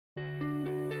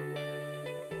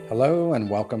Hello and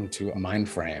welcome to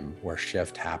Mindframe, where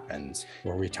shift happens,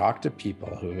 where we talk to people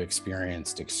who've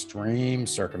experienced extreme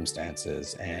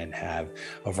circumstances and have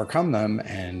overcome them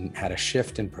and had a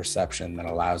shift in perception that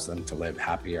allows them to live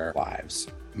happier lives.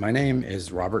 My name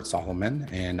is Robert Solomon,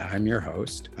 and I'm your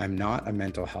host. I'm not a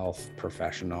mental health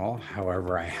professional.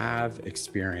 However, I have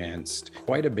experienced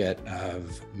quite a bit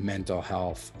of mental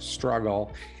health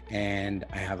struggle, and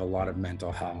I have a lot of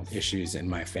mental health issues in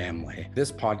my family.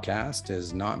 This podcast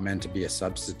is not meant to be a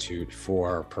substitute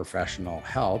for professional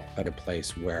help, but a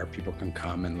place where people can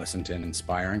come and listen to an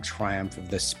inspiring triumph of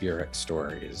the spirit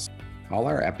stories. All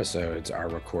our episodes are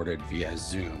recorded via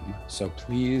Zoom, so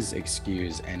please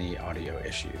excuse any audio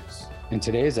issues. In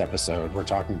today's episode, we're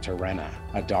talking to Rena,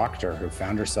 a doctor who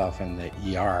found herself in the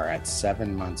ER at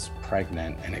 7 months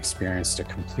pregnant and experienced a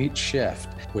complete shift,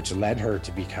 which led her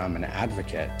to become an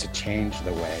advocate to change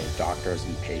the way doctors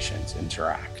and patients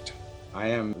interact. I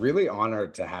am really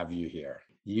honored to have you here.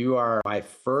 You are my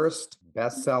first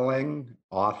best-selling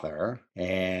author,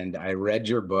 and I read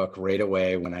your book right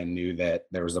away when I knew that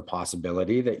there was a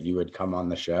possibility that you would come on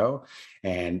the show,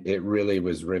 and it really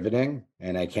was riveting,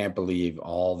 and I can't believe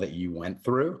all that you went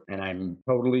through, and I'm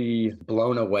totally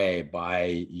blown away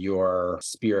by your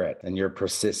spirit and your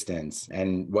persistence,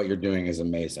 and what you're doing is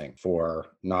amazing for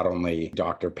not only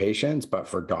doctor patients, but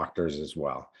for doctors as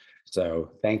well.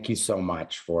 So thank you so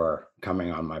much for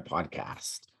coming on my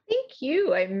podcast. Thank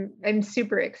you. I'm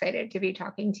super excited to be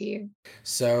talking to you.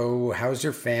 So how's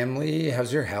your family?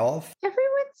 How's your health?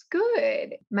 Everyone's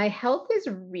good. My health is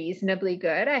reasonably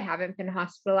good. I haven't been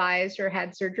hospitalized or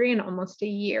had surgery in almost a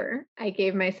year. I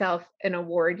gave myself an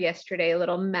award yesterday, a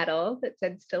little medal that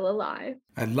said still alive.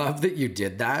 I love that you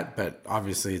did that, but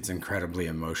obviously it's incredibly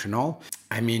emotional.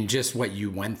 I mean, just what you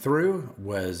went through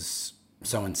was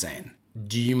so insane.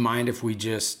 Do you mind if we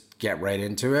just get right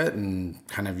into it and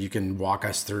kind of you can walk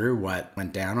us through what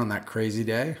went down on that crazy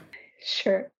day?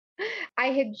 Sure. I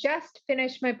had just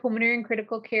finished my pulmonary and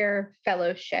critical care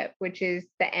fellowship, which is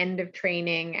the end of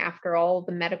training after all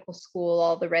the medical school,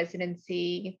 all the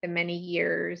residency, the many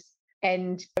years.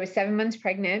 And I was 7 months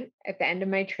pregnant at the end of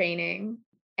my training.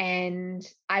 And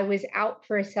I was out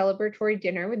for a celebratory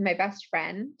dinner with my best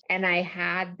friend. And I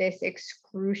had this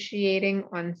excruciating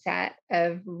onset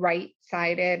of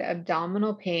right-sided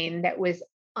abdominal pain that was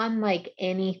unlike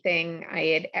anything I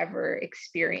had ever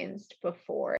experienced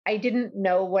before. I didn't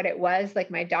know what it was.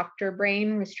 Like my doctor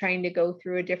brain was trying to go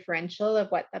through a differential of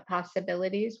what the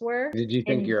possibilities were. Did you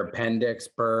think And your appendix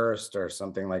burst or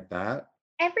something like that?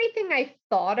 everything I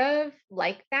thought of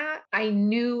like that, I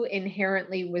knew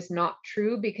inherently was not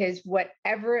true because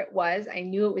whatever it was, I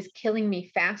knew it was killing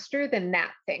me faster than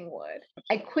that thing would.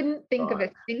 I couldn't think of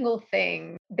a single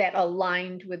thing that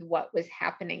aligned with what was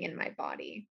happening in my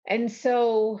body. And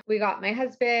so we got my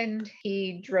husband.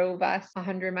 He drove us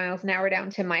 100 miles an hour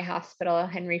down to my hospital,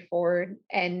 Henry Ford.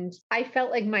 And I felt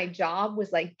like my job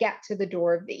was like, get to the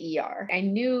door of the ER. I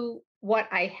knew what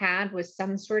I had was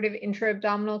some sort of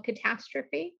intra-abdominal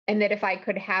catastrophe, and that if I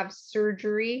could have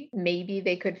surgery, maybe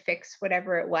they could fix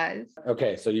whatever it was.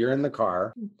 Okay, so you're in the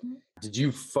car. Mm-hmm. Did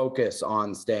you focus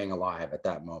on staying alive at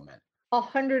that moment?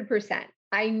 100%.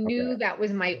 I knew Okay. that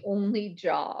was my only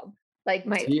job. Like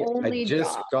my See, I only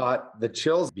just job. got the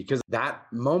chills because that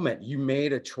moment you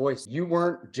made a choice. You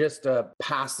weren't just a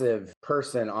passive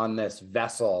person on this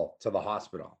vessel to the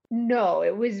hospital. No,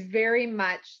 it was very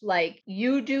much like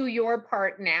you do your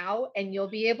part now and you'll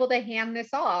be able to hand this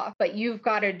off, but you've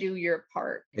got to do your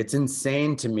part. It's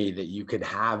insane to me that you could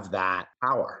have that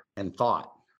power and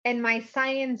thought. And my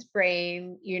science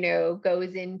brain,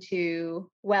 goes into,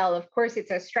 well, of course,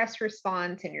 it's a stress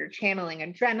response and you're channeling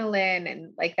adrenaline.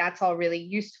 And like, that's all really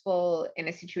useful in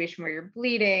a situation where you're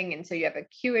bleeding. And so you have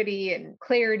acuity and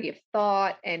clarity of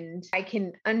thought. And I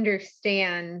can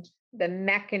understand the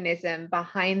mechanism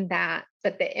behind that.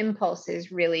 But the impulse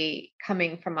is really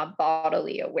coming from a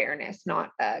bodily awareness, not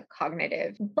a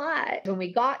cognitive. But when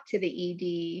we got to the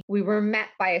ED, we were met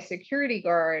by a security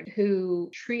guard who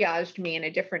triaged me in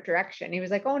a different direction. He was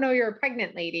like, oh no, you're a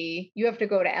pregnant lady. You have to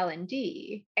go to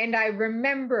L&D. And I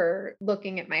remember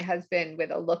looking at my husband with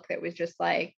a look that was just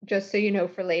like, just so you know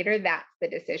for later, that's the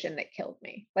decision that killed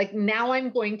me. Like now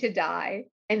I'm going to die.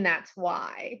 And that's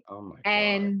why. Oh my God.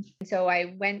 And so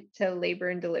I went to labor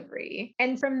and delivery.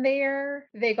 And from there,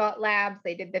 they got labs.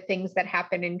 They did the things that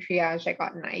happen in triage. I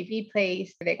got an IV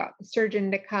placed. They got the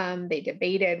surgeon to come. They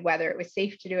debated whether it was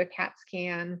safe to do a CAT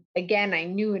scan. Again, I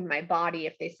knew in my body,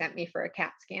 if they sent me for a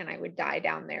CAT scan, I would die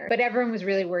down there. But everyone was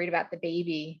really worried about the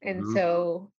baby. And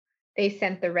so They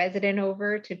sent the resident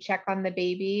over to check on the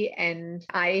baby, and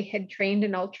I had trained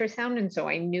in ultrasound. And so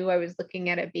I knew I was looking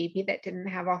at a baby that didn't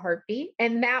have a heartbeat.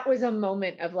 And that was a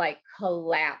moment of like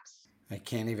collapse. I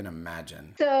can't even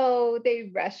imagine. So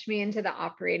they rushed me into the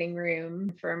operating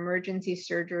room for emergency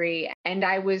surgery, and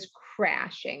I was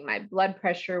crashing. My blood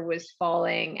pressure was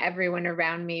falling. Everyone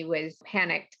around me was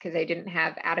panicked because I didn't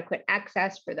have adequate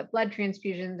access for the blood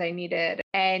transfusions I needed.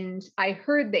 And I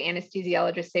heard the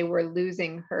anesthesiologist say, "We're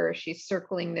losing her. She's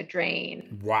circling the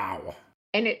drain." Wow.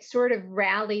 And it sort of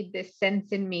rallied this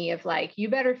sense in me of like, you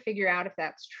better figure out if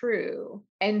that's true.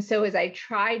 And so as I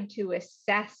tried to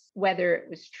assess whether it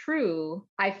was true,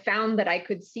 I found that I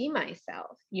could see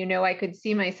myself. I could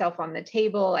see myself on the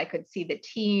table. I could see the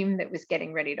team that was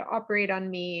getting ready to operate on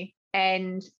me.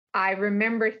 And I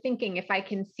remember thinking, if I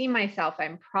can see myself,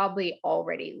 I'm probably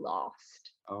already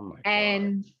lost. Oh my God.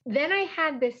 And then I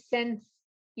had this sense,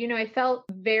 I felt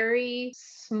very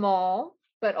small,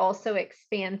 but also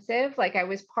expansive. Like I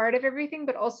was part of everything,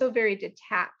 but also very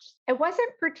detached. I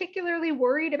wasn't particularly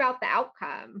worried about the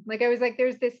outcome. Like I was like,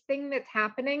 there's this thing that's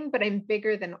happening, but I'm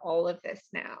bigger than all of this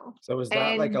now. So was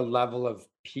that like a level of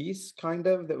peace kind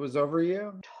of that was over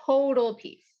you? Total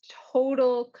peace,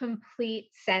 total complete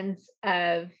sense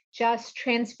of just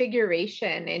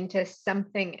transfiguration into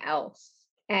something else.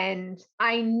 And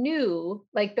I knew,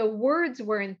 like, the words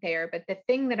weren't there, but the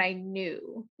thing that I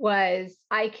knew was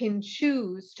I can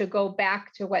choose to go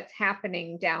back to what's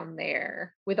happening down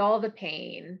there with all the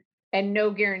pain and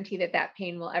no guarantee that that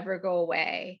pain will ever go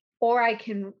away, or I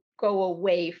can go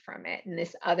away from it in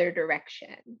this other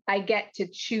direction. I get to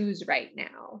choose right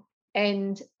now.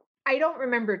 And I don't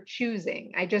remember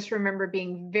choosing. I just remember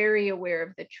being very aware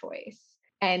of the choice.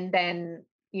 And then,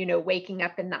 waking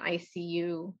up in the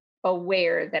ICU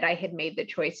aware that I had made the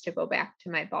choice to go back to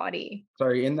my body.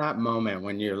 Sorry, in that moment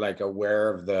when you're like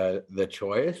aware of the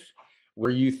choice,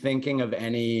 were you thinking of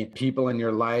any people in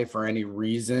your life or any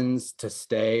reasons to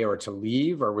stay or to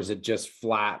leave? Or was it just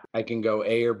flat, I can go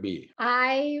A or B?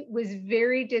 I was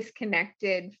very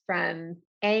disconnected from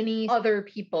any other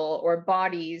people or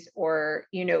bodies or,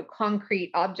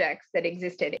 concrete objects that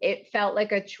existed. It felt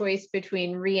like a choice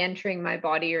between re-entering my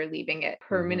body or leaving it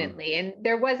permanently. And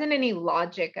there wasn't any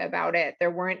logic about it.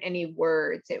 There weren't any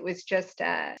words. It was just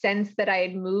a sense that I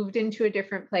had moved into a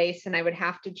different place and I would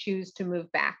have to choose to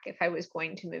move back if I was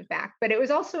going to move back. But it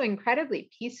was also incredibly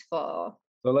peaceful.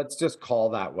 So let's just call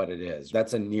that what it is.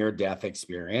 That's a near-death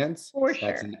experience. For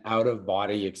That's sure. an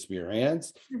out-of-body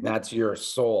experience. Mhm. That's your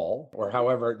soul, or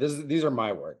however, these are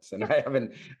my words, and I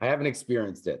haven't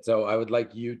experienced it. So I would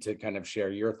like you to kind of share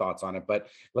your thoughts on it. But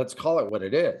let's call it what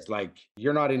it is. Like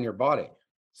you're not in your body.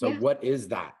 So Yeah. what is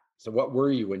that? So what were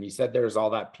you when you said there's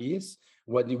all that peace?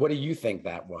 What do you think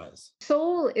that was?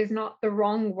 Soul is not the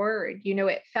wrong word.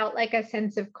 It felt like a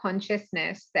sense of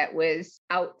consciousness that was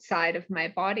outside of my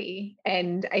body.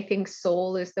 And I think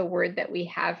soul is the word that we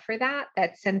have for that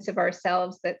sense of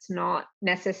ourselves that's not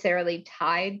necessarily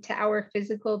tied to our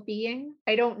physical being.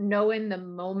 I don't know in the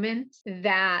moment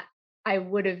that I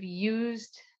would have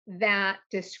used that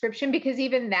description because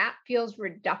even that feels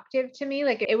reductive to me.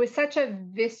 Like it was such a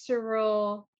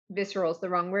visceral is the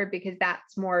wrong word because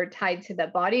that's more tied to the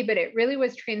body, but it really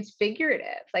was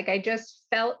transfigurative. Like I just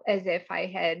felt as if I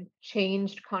had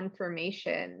changed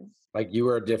conformations. Like you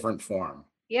were a different form.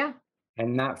 Yeah.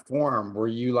 And that form, were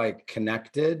you like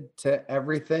connected to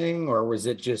everything, or was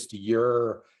it just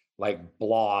your like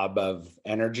blob of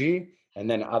energy and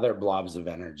then other blobs of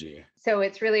energy? So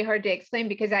it's really hard to explain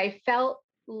because I felt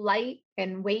light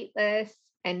and weightless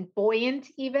and buoyant,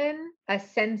 even a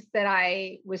sense that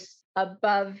I was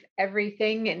above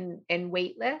everything and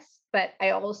weightless. But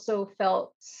I also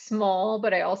felt small,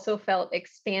 but I also felt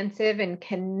expansive and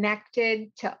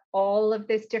connected to all of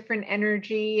this different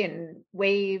energy and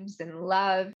waves and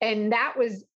love. And that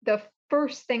was the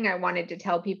first thing I wanted to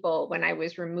tell people when I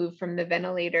was removed from the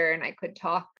ventilator and I could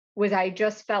talk was I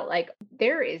just felt like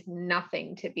there is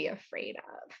nothing to be afraid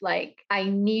of. Like, I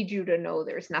need you to know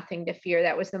there's nothing to fear.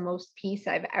 That was the most peace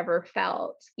I've ever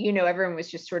felt. Everyone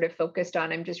was just sort of focused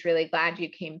on, I'm just really glad you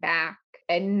came back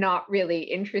and not really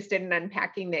interested in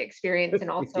unpacking the experience. And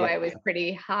also, I was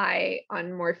pretty high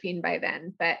on morphine by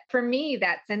then. But for me,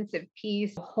 that sense of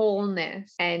peace,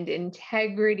 wholeness, and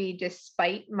integrity,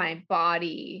 despite my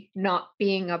body not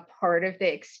being a part of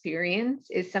the experience,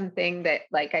 is something that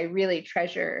like I really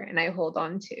treasure and I hold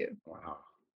on to. Wow,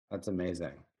 that's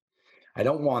amazing. I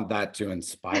don't want that to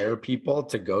inspire people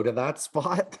to go to that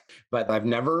spot, but I've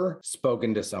never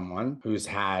spoken to someone who's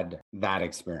had that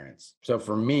experience. So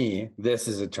for me, this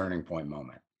is a turning point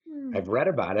moment. I've read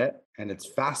about it and it's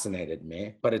fascinated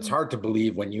me, but it's Mm. hard to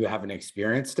believe when you haven't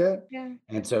experienced it. Yeah.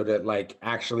 And so to like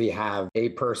actually have a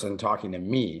person talking to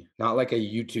me, not like a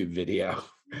YouTube video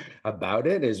about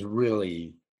it, is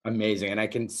really amazing. And I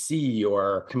can see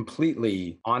you're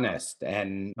completely honest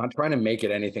and not trying to make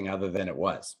it anything other than it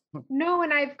was. No,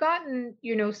 and I've gotten,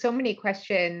 so many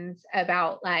questions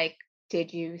about like,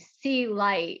 did you see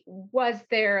light? Was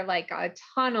there like a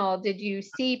tunnel? Did you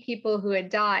see people who had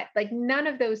died? Like, none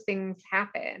of those things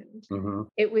happened. Mhm.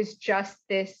 It was just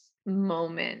this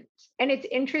moment. And it's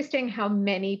interesting how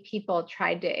many people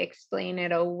tried to explain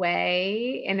it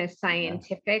away in a Yeah.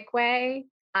 scientific way.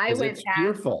 I Because went it's back,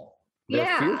 fearful. They're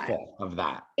yeah, fearful of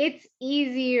that. it's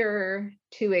easier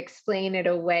to explain it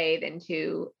away than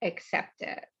to accept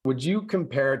it. Would you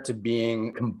compare it to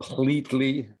being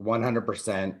completely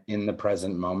 100% in the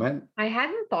present moment? I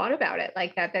hadn't thought about it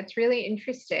like that. That's really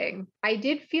interesting. I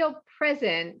did feel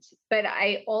present, but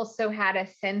I also had a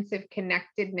sense of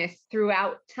connectedness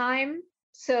throughout time.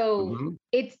 So Mhm.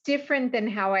 it's different than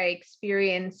how I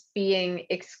experience being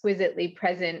exquisitely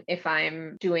present if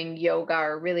I'm doing yoga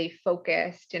or really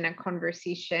focused in a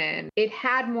conversation. It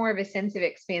had more of a sense of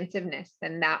expansiveness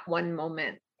than that one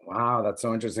moment. Wow, that's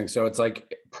so interesting. So it's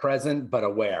like present but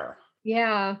aware.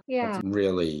 Yeah, That's yeah.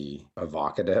 really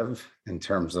evocative in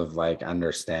terms of like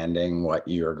understanding what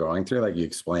you're going through. Like you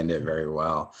explained it very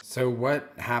well. So,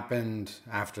 what happened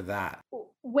after that?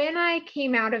 When I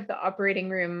came out of the operating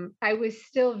room, I was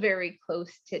still very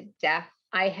close to death.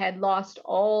 I had lost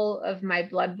all of my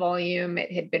blood volume.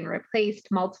 It had been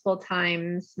replaced multiple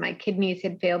times. My kidneys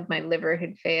had failed. My liver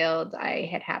had failed. I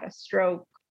had had a stroke.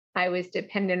 I was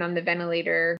dependent on the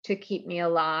ventilator to keep me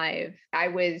alive. I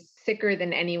was sicker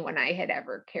than anyone I had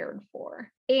ever cared for.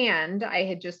 And I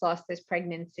had just lost this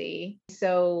pregnancy.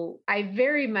 So I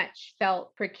very much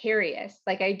felt precarious.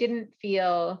 Like I didn't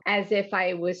feel as if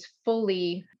I was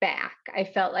fully back. I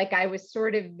felt like I was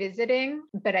sort of visiting,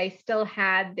 but I still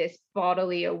had this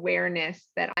bodily awareness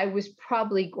that I was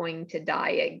probably going to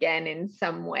die again in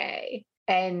some way.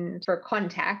 And for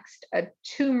context, a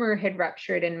tumor had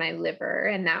ruptured in my liver,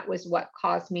 and that was what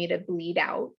caused me to bleed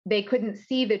out. They couldn't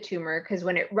see the tumor because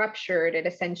when it ruptured, it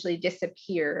essentially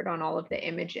disappeared on all of the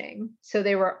imaging. So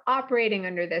they were operating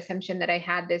under the assumption that I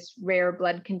had this rare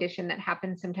blood condition that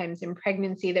happens sometimes in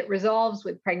pregnancy that resolves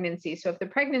with pregnancy. So if the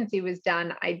pregnancy was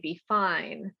done, I'd be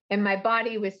fine. And my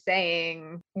body was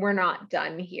saying, we're not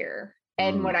done here.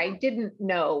 And what I didn't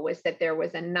know was that there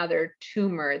was another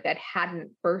tumor that hadn't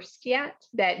burst yet,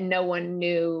 that no one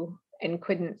knew and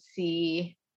couldn't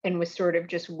see and was sort of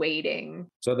just waiting.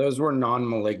 So, those were non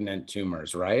malignant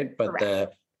tumors, right? But Correct.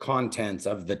 the contents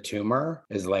of the tumor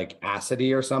is like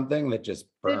acidy or something that just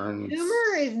The burns.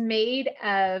 tumor is made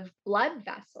of blood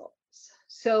vessels.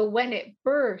 So when it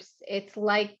bursts, it's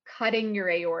like cutting your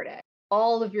aorta.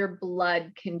 All of your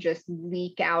blood can just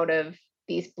leak out of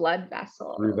these blood Through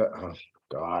vessels. the, oh,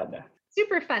 God.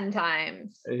 Super fun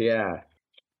times. Yeah.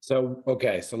 So,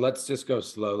 okay. So let's just go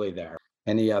slowly there.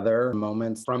 Any other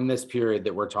moments from this period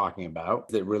that we're talking about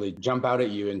that really jump out at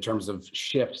you in terms of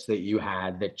shifts that you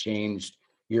had that changed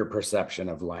your perception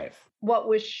of life? What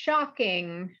was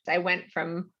shocking, I went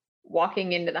from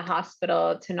walking into the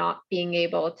hospital to not being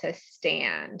able to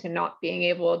stand, to not being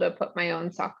able to put my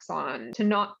own socks on, to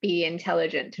not be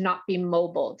intelligent, to not be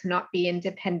mobile, to not be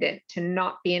independent, to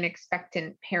not be an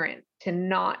expectant parent, to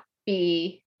not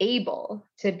be able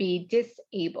to be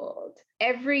disabled.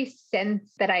 Every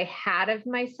sense that I had of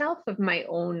myself, of my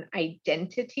own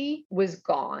identity, was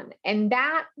gone. And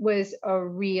that was a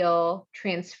real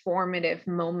transformative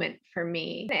moment for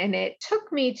me. And it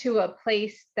took me to a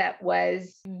place that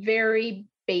was very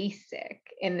basic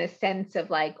in the sense of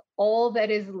like all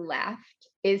that is left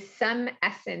is some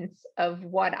essence of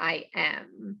what I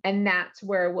am. And that's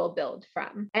where we'll build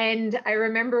from. And I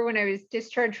remember when I was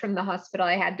discharged from the hospital,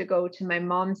 I had to go to my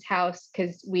mom's house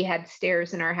because we had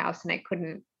stairs in our house and I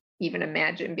couldn't even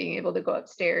imagine being able to go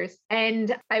upstairs.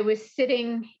 And I was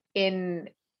sitting in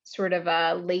sort of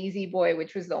a lazy boy,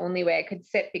 which was the only way I could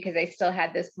sit because I still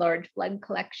had this large blood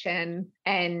collection.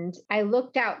 And I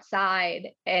looked outside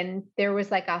and there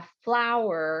was like a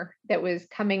flower that was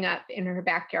coming up in her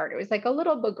backyard. It was like a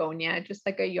little begonia, just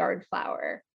like a yard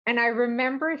flower. And I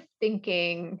remember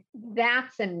thinking,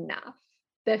 that's enough.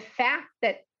 The fact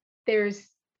that there's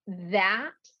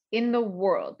that in the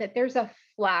world, that there's a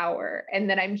flower and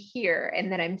that I'm here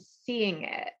and that I'm seeing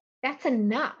it, that's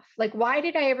enough. Like, why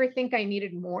did I ever think I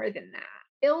needed more than that?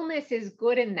 Illness is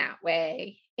good in that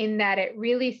way, in that it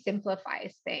really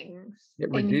simplifies things. It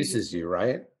And reduces you,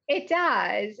 right? it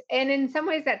does. And in some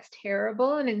ways, that's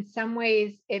terrible. And in some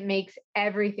ways, it makes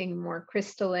everything more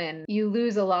crystalline. You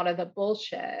lose a lot of the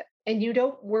bullshit. And you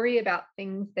don't worry about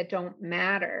things that don't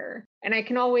matter. And I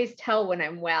can always tell when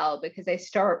I'm well because I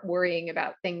start worrying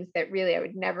about things that really I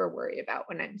would never worry about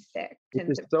when I'm sick. Which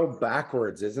is so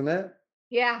backwards, isn't it?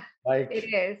 Yeah, it Like,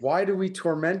 is. why do we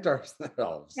torment Yeah,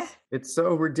 ourselves? It's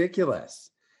so ridiculous.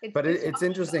 it's But it's dysfunctional.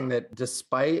 interesting that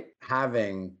despite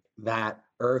having that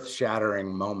earth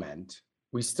shattering moment,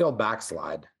 we still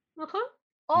backslide. Uh-huh.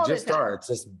 We All the just time. are. It's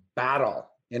this battle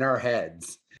in our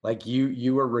heads. Like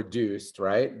you were reduced,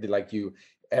 right? Like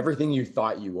everything you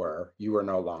thought you were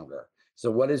no longer.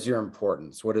 So what is your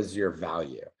importance? What is your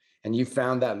value? And you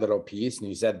found that little piece and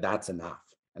you said, that's enough.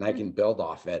 And I can Mhm. build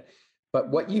off it. But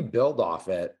what you build off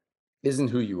it isn't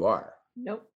who you are.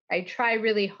 Nope. I try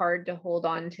really hard to hold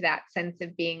on to that sense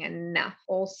of being enough.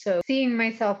 Also, seeing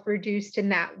myself reduced in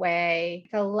that way,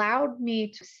 it's allowed me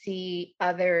to see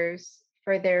others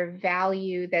for their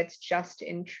value that's just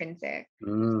intrinsic. So,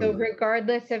 Mm,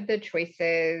 regardless of the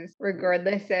choices,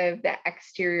 regardless of the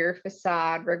exterior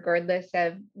facade, regardless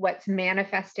of what's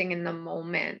manifesting in the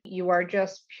moment, you are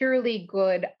just purely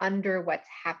good under what's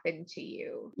happened to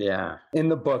you. yeah. In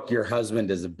the book, your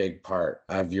husband is a big part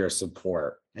of your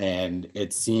support. And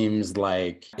it seems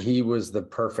like he was the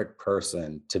perfect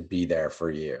person to be there for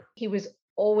you. He was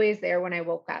always there when I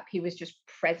woke up. He was just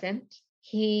present.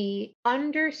 He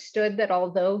understood that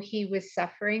although he was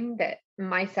suffering, that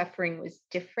my suffering was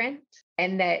different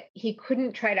and that he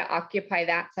couldn't try to occupy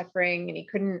that suffering and he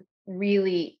couldn't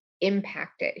really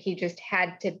impact it. He just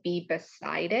had to be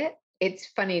beside it. It's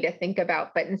funny to think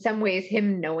about, but in some ways,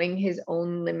 him knowing his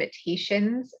own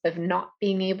limitations of not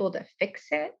being able to fix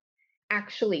it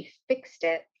actually fixed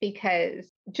it because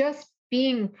just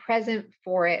being present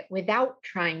for it without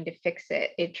trying to fix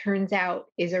it, it turns out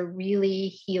is a really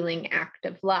healing act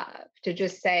of love to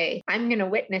just say, I'm going to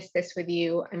witness this with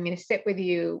you. I'm going to sit with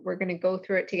you. We're going to go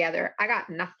through it together. I got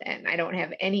nothing. I don't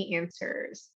have any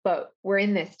answers, but we're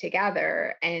in this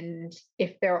together. And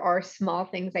if there are small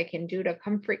things I can do to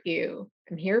comfort you,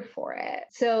 I'm here for it.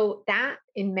 So that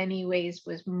in many ways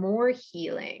was more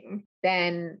healing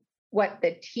than what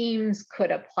the teams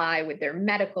could apply with their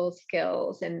medical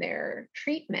skills and their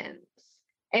treatments.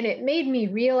 And it made me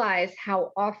realize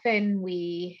how often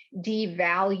we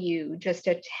devalue just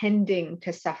attending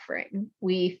to suffering.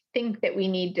 We think that we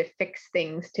need to fix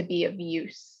things to be of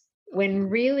use, when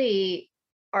really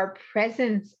our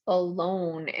presence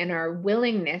alone and our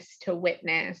willingness to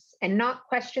witness and not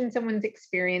question someone's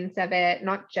experience of it,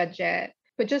 not judge it,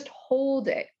 but just hold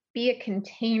it, be a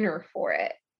container for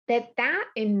it, that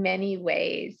in many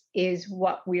ways is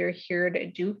what we're here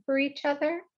to do for each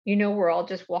other. We're all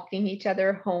just walking each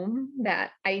other home,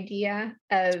 that idea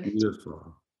of,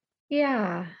 Beautiful.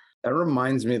 yeah. That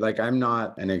reminds me, like, I'm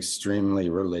not an extremely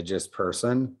religious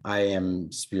person. I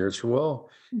am spiritual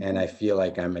and Mhm. I feel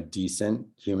like I'm a decent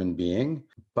human being.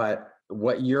 But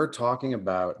what you're talking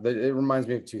about, it reminds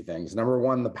me of two things. Number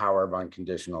one, the power of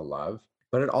unconditional love.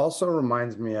 But it also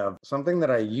reminds me of something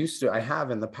that I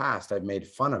have in the past. I've made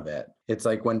fun of it. It's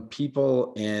like when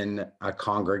people in a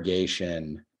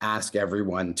congregation ask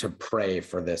everyone to pray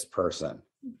for this person.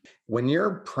 When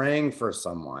you're praying for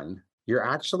someone, you're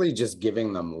actually just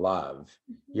giving them love.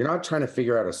 You're not trying to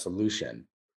figure out a solution.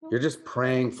 You're just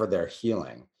praying for their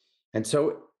healing. And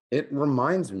so it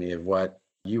reminds me of what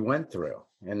you went through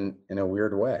in a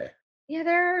weird way. Yeah,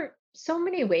 there are so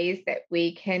many ways that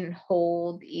we can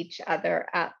hold each other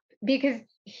up because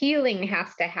healing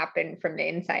has to happen from the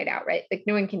inside out, right? Like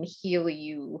no one can heal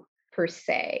you per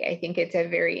se. I think it's a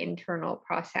very internal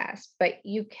process, but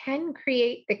you can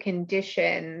create the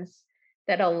conditions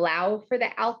that allow for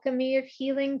the alchemy of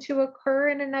healing to occur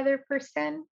in another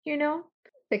person.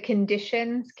 The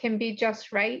conditions can be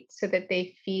just right so that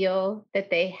they feel that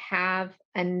they have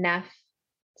enough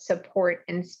support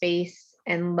and space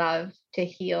and love to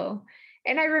heal.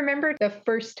 And I remember the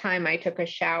first time I took a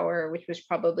shower, which was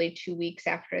probably 2 weeks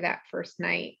after that first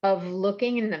night, of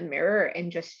looking in the mirror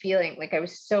and just feeling like I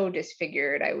was so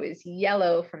disfigured. I was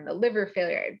yellow from the liver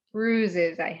failure. I had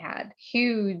bruises. I had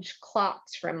huge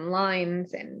clots from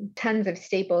lines and tons of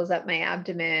staples up my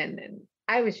abdomen. And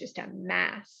I was just a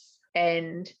mess.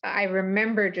 And I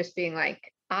remember just being like,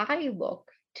 I look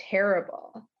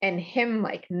terrible. And him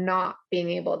like not being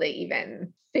able to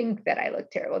even think that I look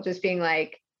terrible, just being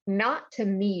like, not to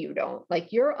me, you don't.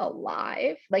 Like, you're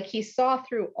alive. Like, he saw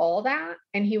through all that.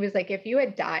 And he was like, if you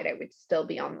had died, I would still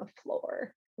be on the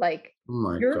floor. Like, Oh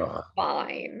my you're God.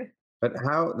 fine. But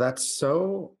how that's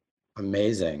so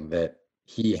amazing that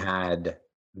he had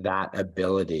that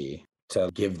ability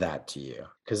to give that to you.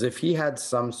 Because if he had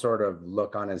some sort of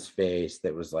look on his face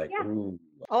that was like, Yeah. ooh,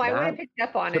 Oh, I would that have picked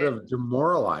up on could it. have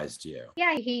demoralized you.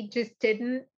 Yeah, he just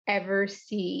didn't. ever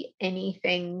see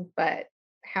anything but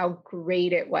how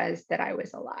great it was that I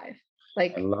was alive. I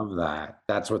Like, love that.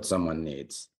 That's what someone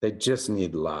needs. They just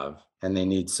need love and they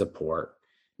need support.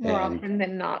 more And often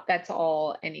than not, that's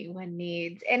all anyone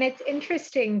needs. And it's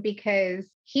interesting because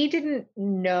he didn't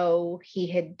know he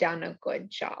had done a good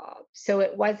job. So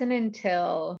it wasn't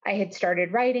until I had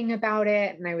started writing about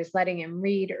it and I was letting him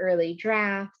read early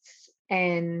drafts.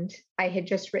 And I had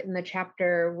just written the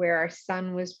chapter where our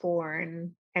son was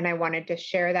born. And I wanted to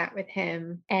share that with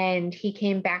him. And he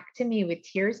came back to me with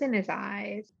tears in his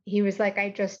eyes. He was like,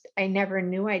 I never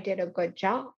knew I did a good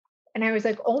job. And I was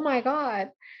like, oh my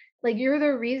God, like you're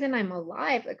the reason I'm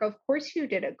alive. Like, of course you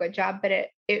did a good job, but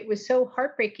it was so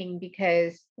heartbreaking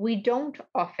because we don't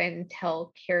often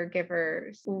tell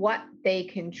caregivers what they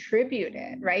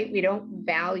contributed, right? We don't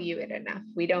value it enough.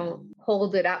 We don't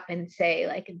hold it up and say,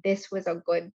 like, this was a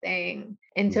good thing.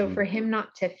 And so for him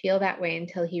not to feel that way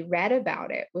until he read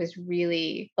about it was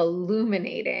really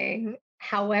illuminating.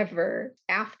 However,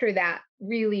 after that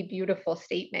really beautiful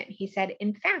statement, he said,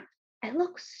 in fact, I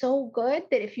look so good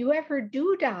that if you ever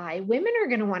do die, women are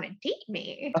going to want to date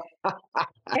me.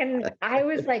 And I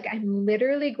was like, I'm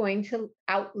literally going to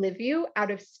outlive you out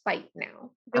of spite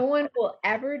now. No one will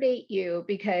ever date you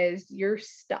because you're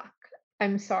stuck.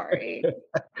 I'm sorry.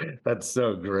 that's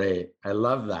so great. I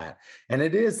love that. And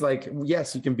it is like,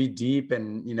 yes, you can be deep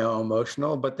and,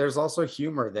 emotional, but there's also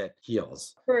humor that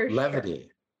heals, For sure.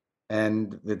 levity.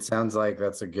 And it sounds like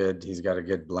he's got a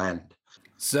good blend.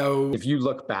 So if you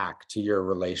look back to your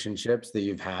relationships that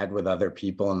you've had with other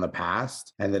people in the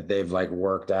past and that they've like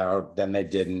worked out, then they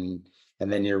didn't,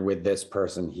 and then you're with this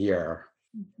person here,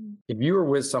 Mhm. if you were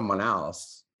with someone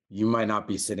else, you might not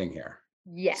be sitting here.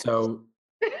 Yes. So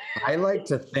I like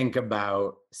to think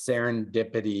about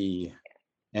serendipity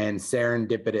and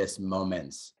serendipitous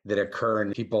moments that occur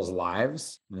in people's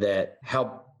lives that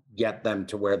help get them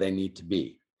to where they need to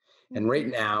be. And right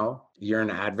now, you're an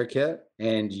advocate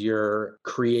and you're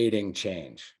creating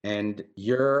change and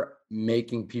you're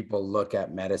making people look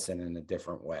at medicine in a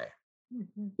different way.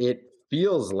 Mhm. It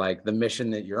feels like the mission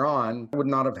that you're on would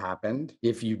not have happened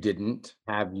if you didn't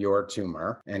have your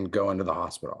tumor and go into the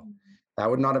hospital. That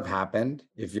would not have happened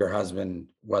if your husband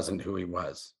wasn't who he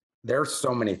was. There are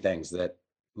so many things that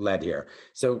led here.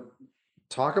 So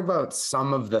talk about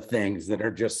some of the things that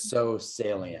are just so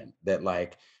salient that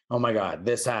like, oh my God,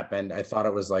 this happened. I thought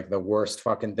it was like the worst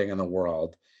fucking thing in the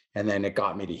world. And then it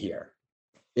got me to here.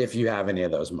 If you have any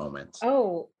of those moments.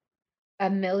 Oh, a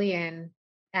million.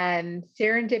 And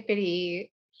serendipity,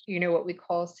 what we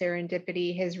call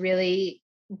serendipity, has really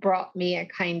brought me a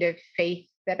kind of faith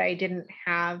that I didn't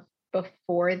have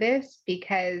before this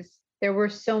because there were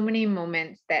so many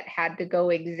moments that had to go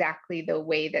exactly the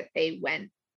way that they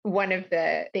went. One of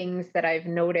the things that I've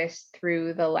noticed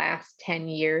through the last 10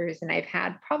 years, and I've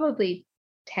had probably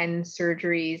 10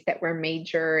 surgeries that were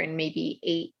major and maybe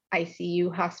 8 ICU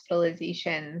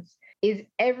hospitalizations, is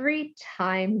every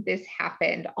time this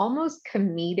happened, almost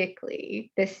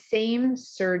comedically, the same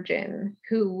surgeon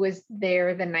who was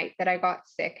there the night that I got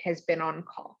sick has been on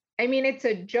call. I mean, it's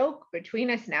a joke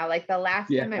between us now. Like the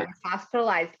last time I was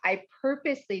hospitalized, I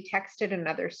purposely texted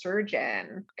another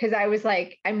surgeon because I was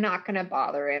like, I'm not going to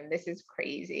bother him. This is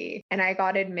crazy. And I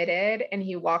got admitted and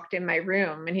he walked in my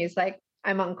room and he's like,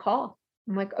 I'm on call.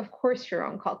 I'm like, of course you're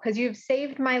on call because you've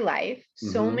saved my life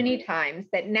so many times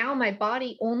that now my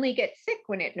body only gets sick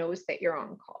when it knows that you're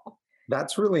on call.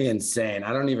 That's really insane.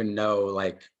 I don't even know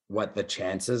like what the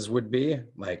chances would be,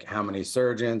 like how many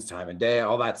surgeons, time of day,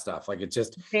 all that stuff. Like it's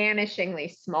just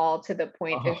Vanishingly small to the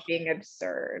point of being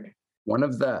absurd. one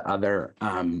of the other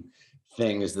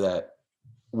things that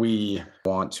we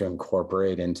want to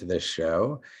incorporate into this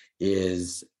show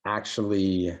is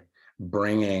actually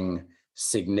bringing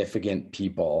significant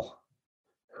people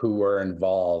who were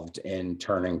involved in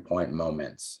turning point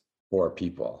moments for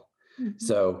people. Mhm.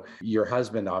 So your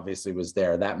husband obviously was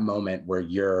there, that moment where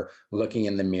you're looking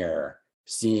in the mirror,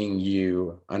 seeing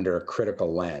you under a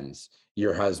critical lens.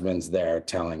 Your husband's there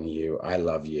telling you, I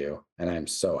love you, and I'm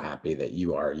so happy that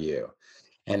you are you.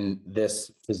 And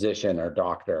this physician or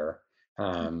doctor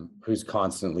who's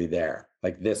constantly there,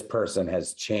 like this person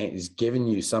has changed, has given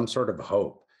you some sort of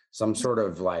hope, some sort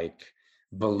of like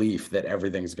belief that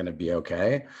everything's going to be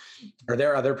okay. Are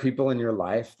there other people in your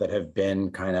life that have been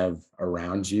kind of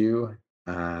around you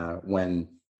when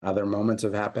other moments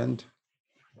have happened?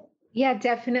 Yeah,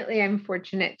 definitely. I'm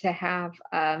fortunate to have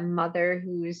a mother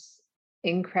who's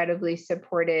incredibly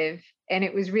supportive. And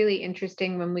it was really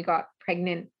interesting when we got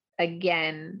pregnant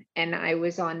again and I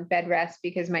was on bed rest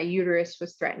because my uterus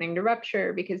was threatening to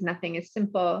rupture because nothing is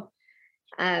simple.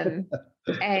 Um,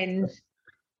 and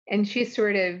And she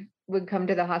sort of would come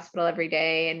to the hospital every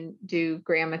day and do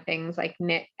grandma things like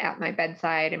knit at my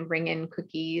bedside and bring in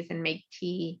cookies and make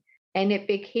tea. And it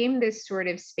became this sort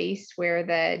of space where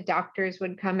the doctors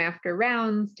would come after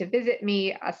rounds to visit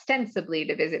me, ostensibly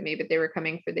to visit me, but they were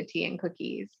coming for the tea and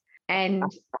cookies. And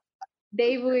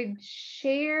they would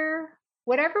share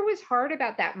whatever was hard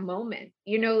about that moment,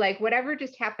 like whatever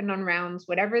just happened on rounds,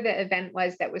 whatever the event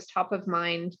was that was top of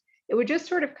mind, it would just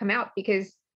sort of come out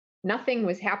because nothing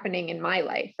was happening in my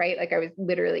life, right? Like I was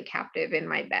literally captive in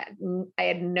my bed. I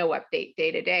had no update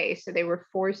day to day. So they were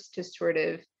forced to sort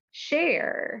of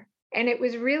share. And it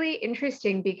was really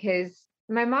interesting because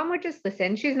my mom would just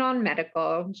listen. She's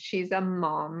non-medical, she's a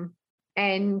mom.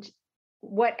 And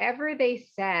whatever they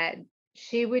said,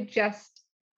 she would just,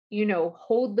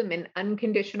 hold them in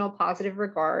unconditional positive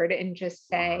regard and just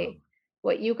say,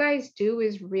 what you guys do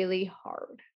is really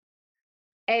hard.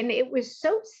 And it was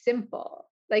so simple.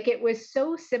 Like it was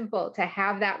so simple to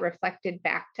have that reflected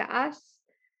back to us,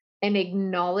 an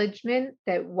acknowledgement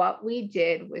that what we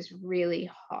did was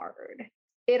really hard.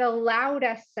 It allowed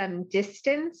us some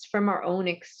distance from our own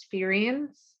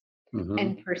experience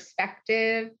and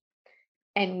perspective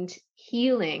and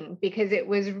healing, because it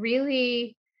was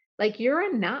really like,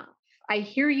 you're enough. I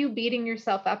hear you beating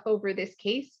yourself up over this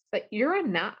case, but you're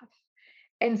enough.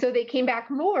 And so they came back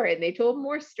more and they told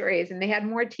more stories and they had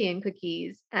more tea and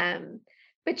cookies.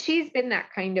 But she's been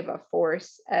that kind of a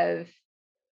force of,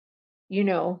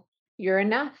 you're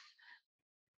enough.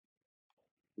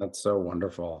 That's so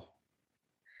wonderful.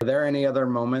 Are there any other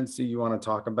moments that you want to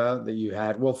talk about that you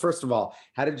had? Well, first of all,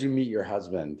 how did you meet your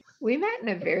husband? We met in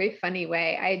a very funny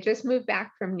way. I had just moved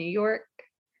back from New York.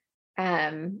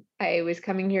 I was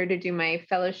coming here to do my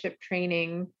fellowship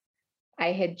training.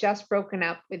 I had just broken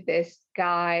up with this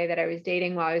guy that I was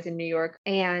dating while I was in New York.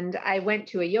 And I went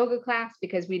to a yoga class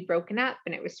because we'd broken up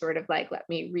and it was sort of like, let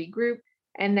me regroup.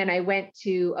 And then I went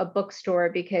to a bookstore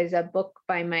because a book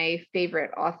by my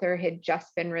favorite author had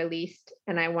just been released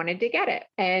and I wanted to get it.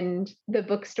 And the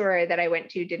bookstore that I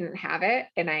went to didn't have it.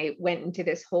 And I went into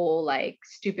this whole like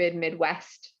stupid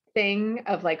Midwest thing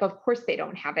of like, of course they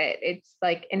don't have it. It's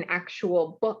like an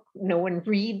actual book. No one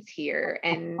reads here.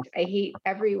 And I hate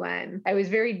everyone. I was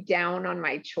very down on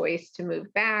my choice to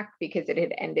move back because it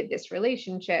had ended this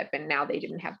relationship and now they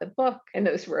didn't have the book. And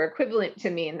those were equivalent to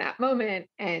me in that moment.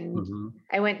 And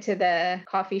I went to the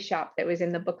coffee shop that was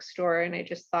in the bookstore and I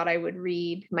just thought I would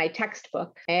read my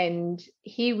textbook. And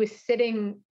he was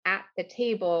sitting at the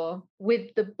table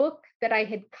with the book that I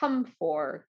had come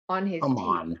for on his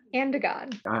hand to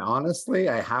God.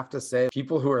 I have to say,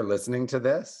 people who are listening to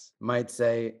this might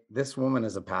say, this woman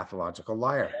is a pathological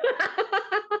liar.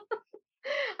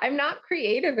 I'm not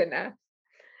creative enough.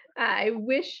 I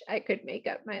wish I could make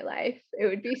up my life. It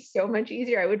would be so much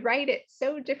easier. I would write it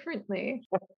so differently.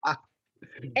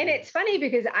 And it's funny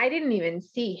because I didn't even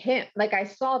see him. Like I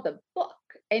saw the book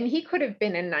and he could have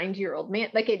been a 90-year-old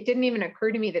man. Like it didn't even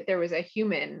occur to me that there was a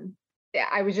human.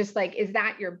 I was just like, is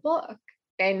that your book?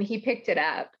 And he picked it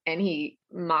up and he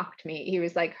mocked me. He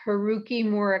was like, Haruki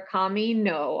Murakami?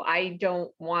 No, I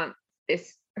don't want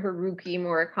this Haruki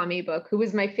Murakami book, who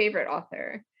was my favorite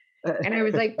author. And I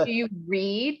was like, do you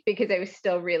read? Because I was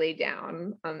still really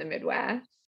down on the Midwest.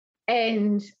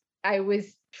 And I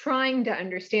was trying to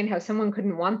understand how someone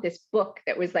couldn't want this book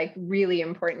that was like really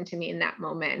important to me in that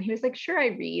moment. And he was like, sure, I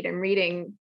read. I'm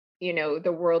reading, The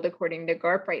World According to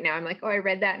Garp right now. I'm like, oh, I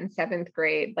read that in 7th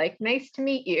grade. Like, nice to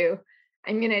meet you.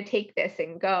 I'm going to take this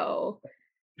and go.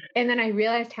 And then I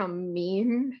realized how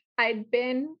mean I'd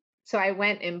been. So I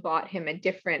went and bought him a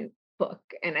different book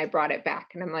and I brought it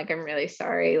back. And I'm like, I'm really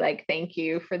sorry. Like, thank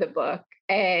you for the book.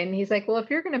 And he's like, well,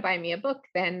 if you're going to buy me a book,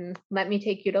 then let me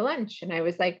take you to lunch. And I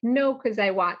was like, no, because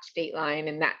I watched Dateline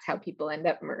and that's how people end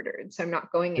up murdered. So I'm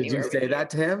not going anywhere. Did you say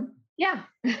that to him? Yeah.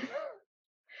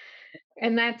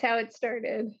 And that's how it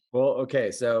started. Well, okay.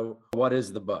 So what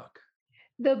is the book?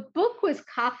 The book was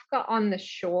Kafka on the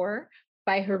Shore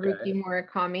by Haruki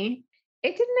Murakami.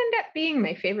 It didn't end up being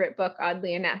my favorite book,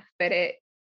 oddly enough, but it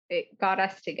got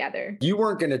us together. You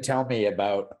weren't going to tell me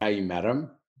about how you met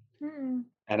him.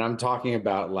 And I'm talking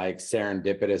about like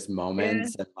serendipitous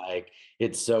moments and like,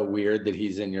 it's so weird that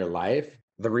he's in your life.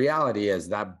 The reality is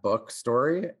that book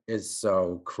story is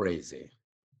so crazy.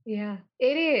 Yeah,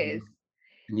 it is.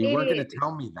 And you weren't going to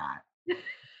tell me that.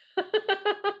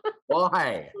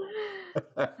 Why?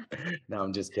 No,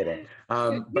 I'm just kidding.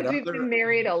 But we've been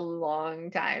married a long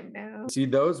time now. See,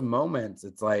 those moments,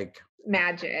 it's like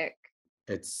magic.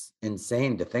 It's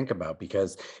insane to think about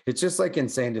because it's just like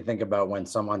insane to think about when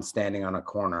someone's standing on a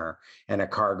corner and a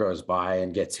car goes by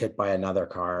and gets hit by another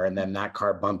car and then that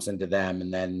car bumps into them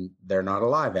and then they're not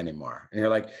alive anymore. And you're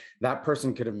like, that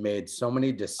person could have made so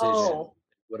many decisions Oh,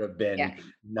 would have yeah. been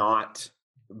not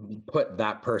put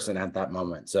that person at that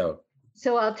moment. So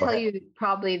So I'll go tell ahead. you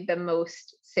probably the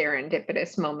most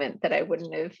serendipitous moment that I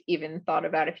wouldn't have even thought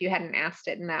about if you hadn't asked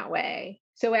it in that way.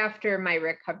 So after my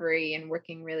recovery and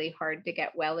working really hard to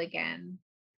get well again,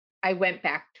 I went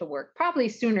back to work probably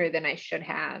sooner than I should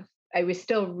have. I was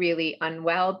still really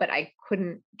unwell, but I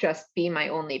couldn't just be my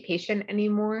only patient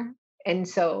anymore. And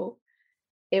so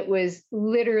it was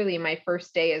literally my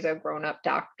first day as a grown up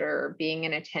doctor, being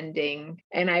an attending.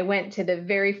 And I went to the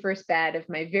very first bed of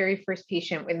my very first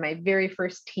patient with my very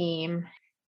first team.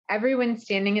 Everyone's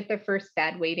standing at the first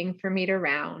bed waiting for me to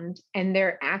round, and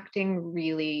they're acting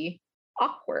really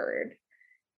awkward.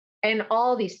 And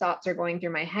all these thoughts are going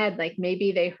through my head, like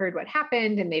maybe they heard what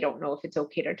happened and they don't know if it's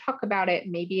okay to talk about it.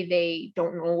 Maybe they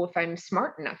don't know if I'm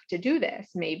smart enough to do this.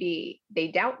 Maybe they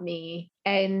doubt me.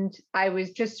 And I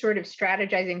was just sort of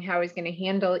strategizing how I was going to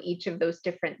handle each of those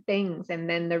different things. And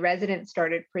then the resident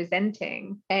started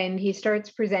presenting, and he starts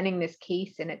presenting this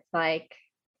case, and it's like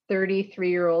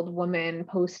 33-year-old woman,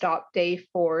 post-op day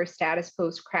 4, status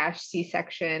post crash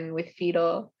C-section with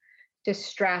fetal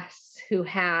distress, who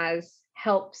has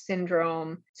HELP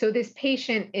syndrome. So this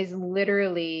patient is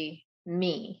literally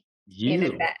me in a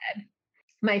You, bed.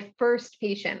 My first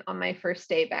patient on my first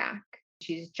day back.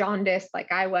 She's jaundiced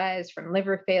like I was from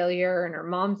liver failure, and her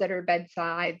mom's at her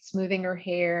bedside smoothing her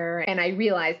hair. And I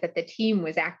realized that the team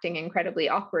was acting incredibly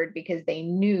awkward because they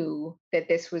knew that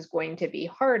this was going to be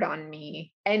hard on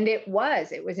me. And it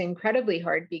was incredibly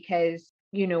hard because,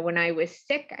 when I was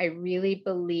sick, I really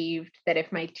believed that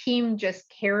if my team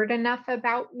just cared enough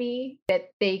about me, that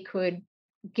they could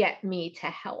get me to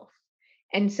health.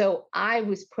 And so I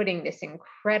was putting this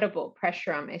incredible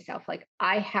pressure on myself. Like,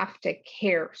 I have to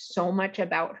care so much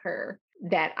about her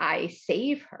that I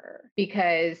save her,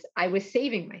 because I was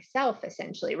saving myself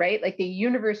essentially, right? Like the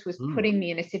universe was mm, putting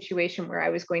me in a situation where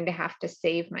I was going to have to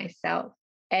save myself.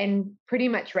 And pretty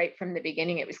much right from the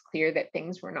beginning, it was clear that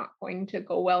things were not going to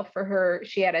go well for her.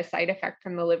 She had a side effect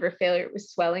from the liver failure. It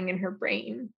was swelling in her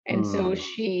brain. And so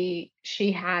mm,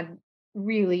 she had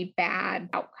really bad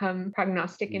outcome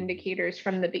prognostic mm. indicators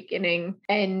from the beginning.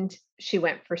 And she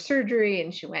went for surgery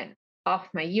and she went off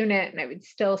my unit, and I would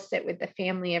still sit with the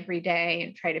family every day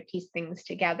and try to piece things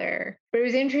together. But it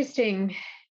was interesting,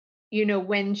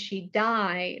 when she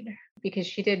died, because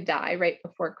she did die right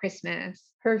before Christmas,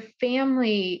 her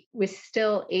family was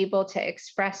still able to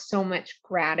express so much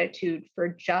gratitude for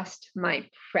just my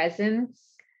presence,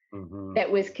 Mhm.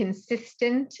 that was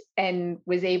consistent and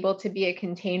was able to be a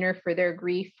container for their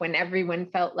grief when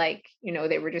everyone felt like,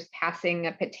 they were just passing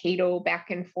a potato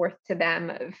back and forth to them,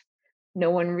 of no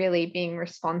one really being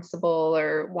responsible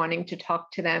or wanting to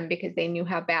talk to them because they knew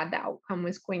how bad the outcome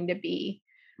was going to be.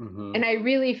 And Mhm. I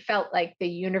really felt like the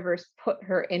universe put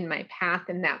her in my path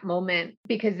in that moment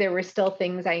because there were still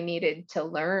things I needed to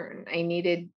learn.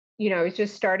 I was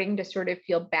just starting to sort of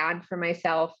feel bad for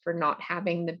myself for not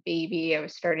having the baby. I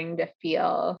was starting to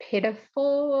feel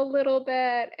pitiful a little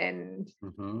bit.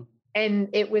 Mhm. And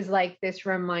it was like this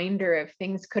reminder of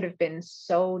things could have been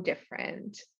so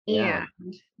different. Yeah.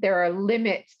 And there are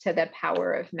limits to the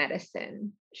power of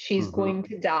medicine. She's Mhm. going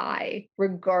to die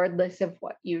regardless of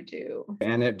what you do.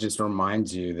 And it just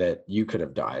reminds you that you could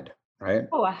have died, right?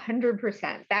 Oh,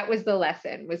 100%. That was the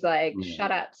lesson, was like, Yeah.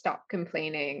 shut up, stop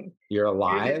complaining. You're There's a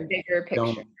alive. bigger picture.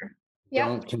 Don't Yep.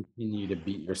 don't continue to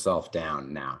beat yourself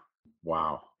down now.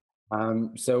 Wow.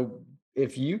 So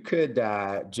if you could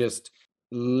just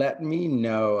let me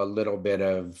know a little bit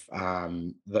of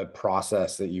the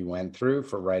process that you went through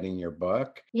for writing your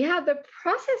book. Yeah, the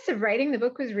process of writing the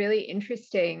book was really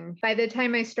interesting. By the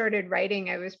time I started writing,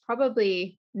 I was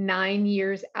probably 9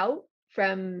 years out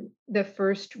from the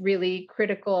first really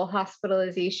critical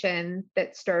hospitalization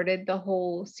that started the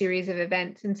whole series of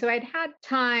events. And so I'd had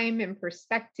time and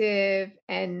perspective,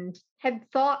 and had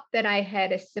thought that I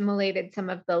had assimilated some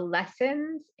of the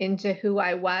lessons into who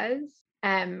I was.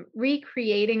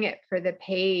 Recreating it for the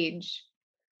page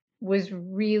was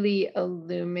really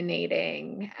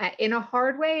illuminating, in a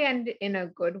hard way and in a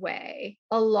good way.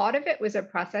 A lot of it was a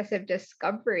process of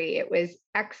discovery. It was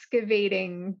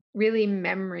excavating really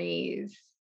memories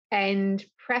and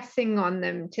pressing on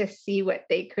them to see what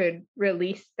they could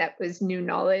release that was new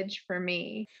knowledge for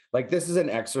me. Like this is an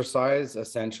exercise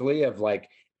essentially of like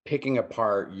picking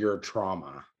apart your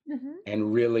trauma Mhm.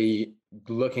 and really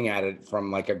looking at it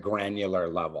from like a granular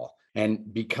level.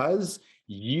 And because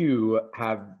you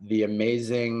have the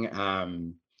amazing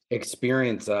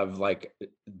experience of like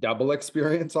double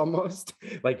experience almost,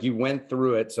 like you went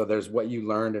through it. So there's what you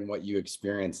learned and what you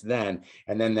experienced then.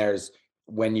 And then there's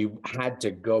when you had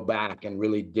to go back and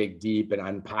really dig deep and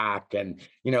unpack. And,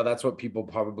 that's what people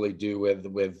probably do with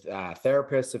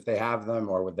therapists if they have them,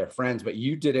 or with their friends. But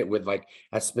you did it with like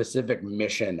a specific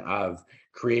mission of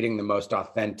creating the most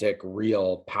authentic,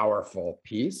 real, powerful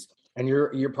piece. And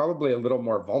you're probably a little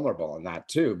more vulnerable in that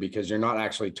too, because you're not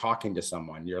actually talking to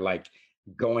someone. You're like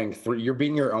going through, you're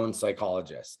being your own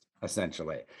psychologist,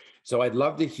 essentially. So I'd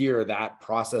love to hear that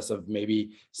process of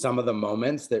maybe some of the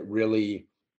moments that really,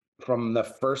 from the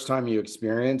first time you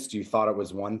experienced, you thought it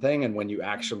was one thing, and when you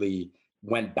actually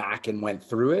went back and went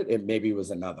through it, it maybe was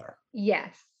another.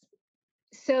 Yes.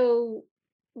 So,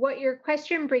 what your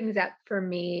question brings up for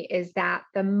me is that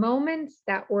the moments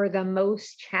that were the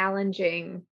most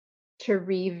challenging to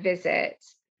revisit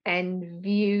and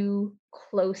view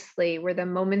closely were the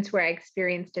moments where I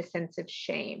experienced a sense of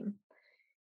shame.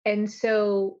 And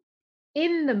so,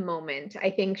 in the moment, I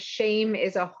think shame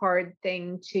is a hard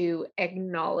thing to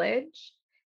acknowledge.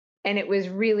 And it was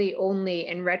really only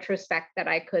in retrospect that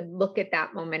I could look at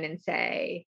that moment and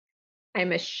say,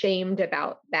 I'm ashamed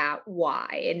about that.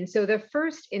 Why? And so the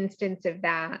first instance of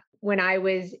that, when I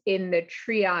was in the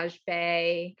triage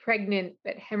bay, pregnant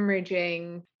but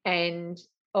hemorrhaging, and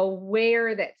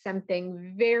aware that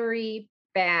something very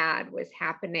bad was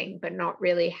happening, but not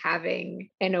really having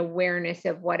an awareness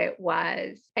of what it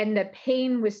was. And the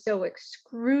pain was so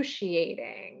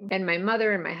excruciating. And my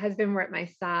mother and my husband were at my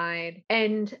side.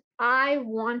 And I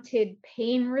wanted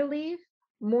pain relief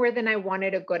more than I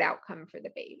wanted a good outcome for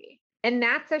the baby. And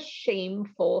that's a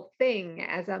shameful thing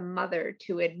as a mother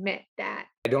to admit that.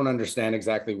 I don't understand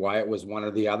exactly why it was one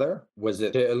or the other. Was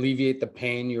it to alleviate the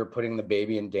pain you were putting the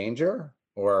baby in danger?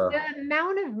 Or The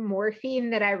amount of morphine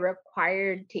that I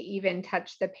required to even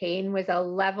touch the pain was a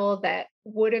level that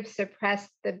would have suppressed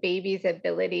the baby's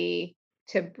ability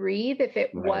to breathe if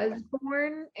it right. was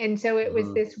born. And so it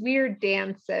was this weird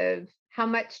dance of how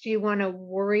much do you want to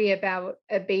worry about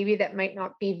a baby that might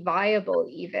not be viable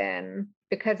even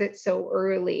because it's so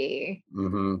early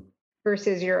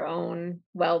versus your own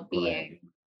well-being. Right.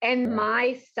 And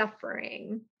my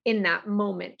suffering in that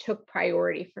moment took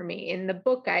priority for me. In the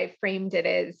book, I framed it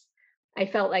as I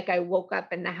felt like I woke up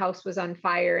and the house was on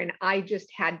fire and I just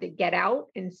had to get out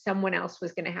and someone else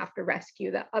was going to have to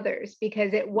rescue the others,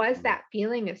 because it was that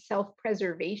feeling of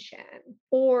self-preservation.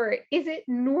 Or is it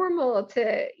normal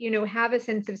to, have a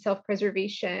sense of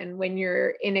self-preservation when you're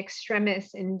in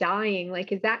extremis and dying?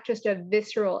 Like, is that just a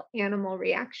visceral animal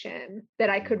reaction that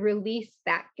I could release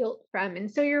that guilt from? And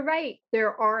so you're right.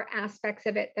 There are aspects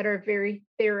of it that are very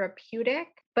therapeutic,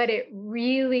 but it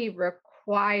really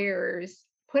requires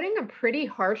putting a pretty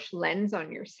harsh lens on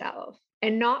yourself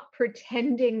and not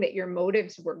pretending that your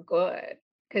motives were good,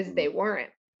 because they weren't.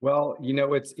 Well,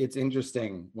 it's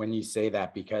interesting when you say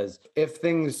that, because if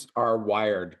things are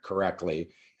wired correctly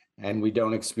and we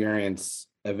don't experience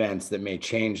events that may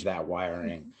change that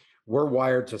wiring, we're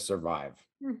wired to survive.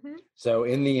 So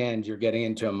in the end, you're getting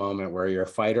into a moment where you're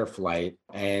fight or flight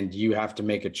and you have to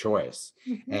make a choice.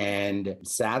 And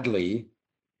sadly,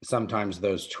 sometimes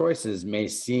those choices may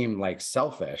seem like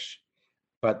selfish,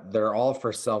 but they're all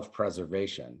for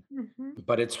self-preservation.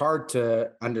 But it's hard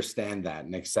to understand that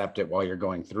and accept it while you're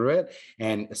going through it.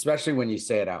 And especially when you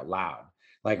say it out loud,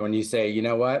 like when you say, you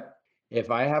know what, if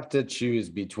I have to choose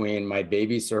between my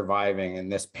baby surviving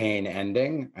and this pain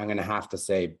ending, I'm going to have to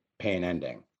say pain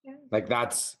ending. Yeah. Like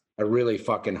that's a really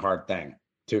fucking hard thing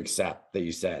to accept that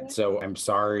you said. Yeah. So I'm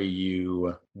sorry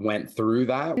you went through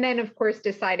that. And then, of course,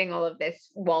 deciding all of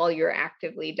this while you're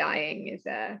actively dying is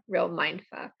a real mind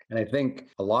fuck. And I think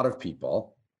a lot of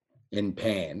people in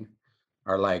pain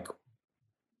are like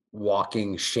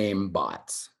walking shame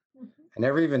bots. I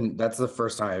never even, that's the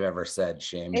first time I've ever said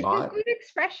shame bot. It's a good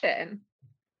expression.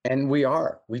 And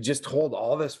we just hold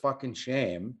all this fucking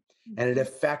shame and it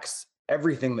affects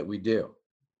everything that we do.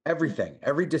 Everything,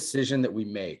 every decision that we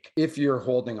make, if you're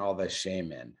holding all this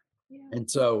shame in. Yeah.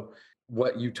 And so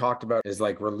what you talked about is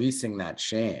like releasing that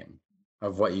shame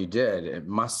of what you did. It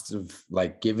must have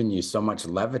like given you so much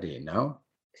levity, no?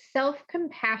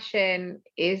 Self-compassion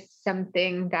is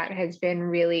something that has been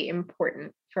really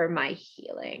important for my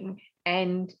healing.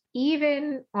 And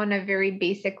even on a very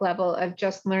basic level of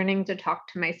just learning to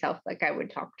talk to myself like I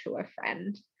would talk to a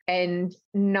friend and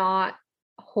not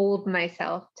hold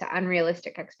myself to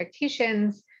unrealistic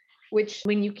expectations, which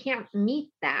when you can't meet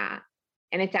that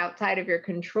and it's outside of your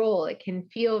control, it can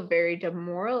feel very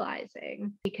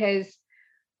demoralizing, because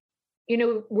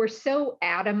we're so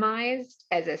atomized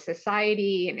as a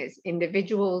society and as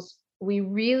individuals. We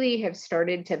really have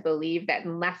started to believe that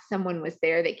unless someone was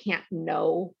there, they can't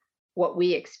know what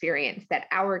we experience, that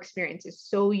our experience is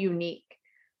so unique.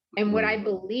 And what I Mm.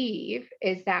 believe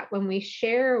is that when we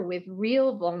share with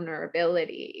real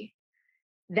vulnerability,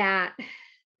 that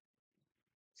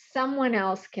someone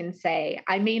else can say,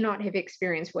 I may not have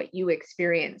experienced what you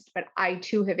experienced, but I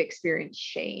too have experienced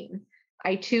shame.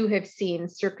 I too have seen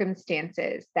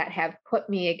circumstances that have put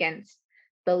me against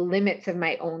the limits of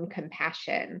my own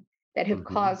compassion, that have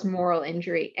Mhm. caused moral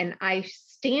injury. And I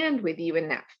stand with you in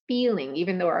that feeling,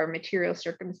 even though our material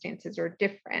circumstances are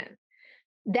different.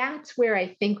 That's where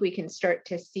I think we can start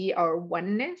to see our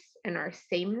oneness and our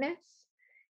sameness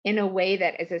in a way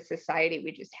that as a society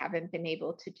we just haven't been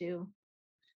able to do.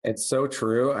 It's so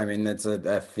true. I mean, that's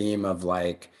a theme of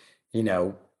like, you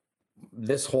know,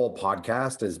 this whole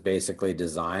podcast is basically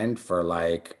designed for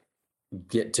like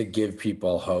get to give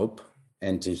people hope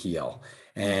and to heal.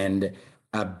 And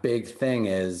a big thing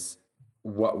is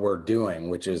what we're doing,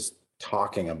 which is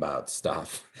talking about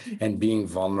stuff and Mhm. being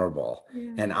vulnerable.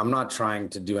 Yeah. And I'm not trying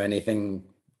to do anything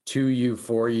to you,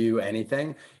 for you,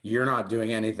 anything. You're not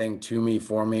doing anything to me,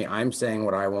 for me. I'm saying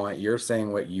what I want. You're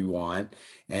saying what you want.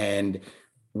 And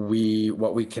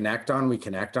what we connect on, we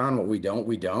connect on. What we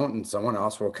don't. And someone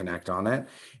else will connect on it.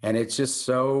 And it's just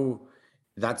so,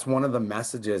 that's one of the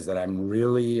messages that I'm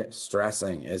really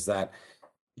stressing is that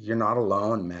you're not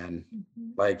alone, man.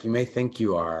 Mhm. Like you may think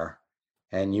you are,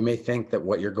 and you may think that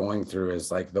what you're going through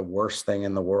is like the worst thing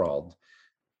in the world,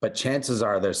 but chances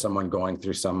are there's someone going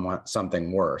through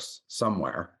something worse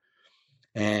somewhere.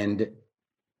 And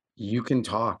you can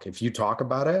talk. If you talk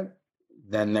about it,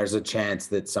 then there's a chance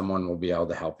that someone will be able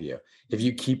to help you. If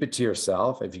you keep it to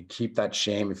yourself, if you keep that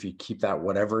shame, if you keep that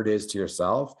whatever it is to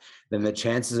yourself, then the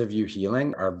chances of you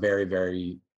healing are very,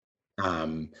 very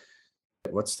um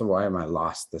why am I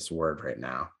lost this word right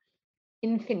now?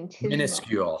 Infinitesimal.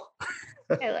 Minuscule.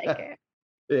 I like it.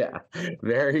 Yeah,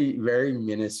 very, very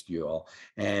minuscule.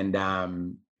 And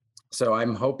so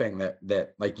I'm hoping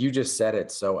that like you just said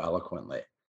it so eloquently.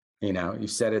 You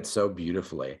said it so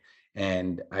beautifully.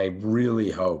 And I really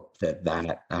hope that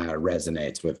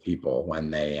resonates with people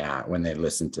when they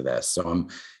listen to this. So I'm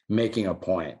making a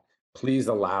point. Please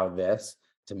allow this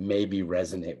to maybe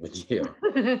resonate with you.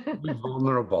 Be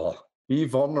vulnerable. Be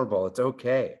vulnerable. It's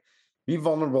okay. Be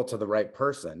vulnerable to the right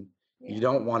person. You Yeah.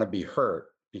 don't want to be hurt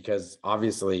because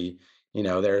obviously,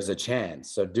 there's a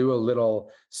chance. So do a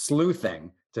little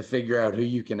sleuthing to figure out who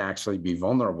you can actually be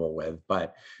vulnerable with.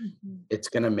 But Mhm. it's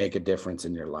going to make a difference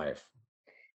in your life.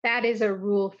 That is a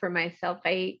rule for myself.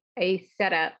 I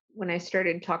set up when I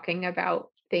started talking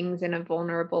about things in a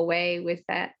vulnerable way was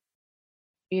that,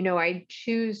 I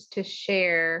choose to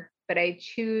share, but I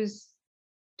choose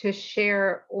to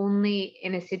share only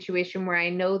in a situation where I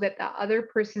know that the other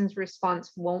person's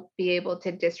response won't be able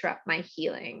to disrupt my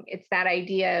healing. It's that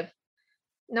idea of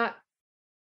not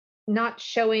not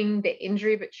showing the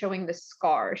injury, but showing the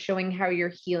scar, showing how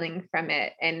you're healing from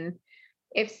it. And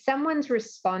if someone's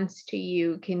response to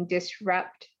you can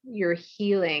disrupt your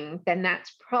healing, then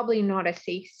that's probably not a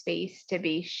safe space to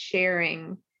be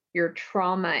sharing your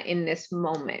trauma in this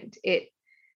moment.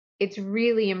 It's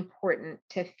really important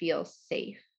to feel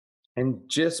safe. And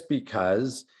just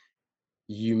because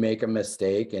you make a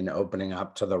mistake in opening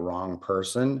up to the wrong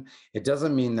person, it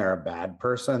doesn't mean they're a bad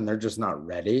person. They're just not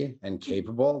ready and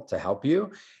capable to help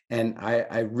you. And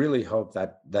I really hope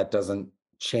that that doesn't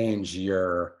change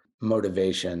your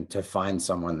motivation to find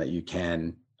someone that you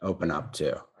can open up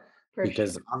to, For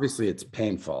because sure. obviously it's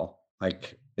painful.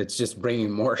 Like it's just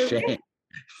bringing more The shame. risk.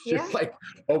 Yeah. Just like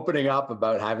opening up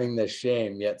about having the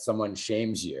shame, yet someone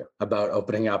shames you about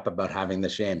opening up about having the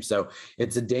shame. So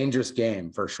it's a dangerous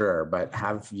game for sure, but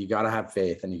you got to have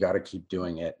faith and you got to keep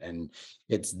doing it. And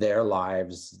it's their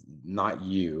lives, not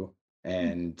you.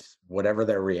 And whatever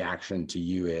their reaction to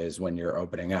you is when you're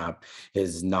opening up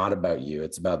is not about you,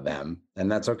 it's about them. And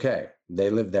that's okay. They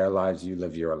live their lives, you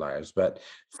live your lives, but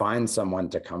find someone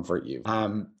to comfort you.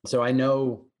 So I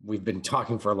know we've been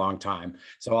talking for a long time.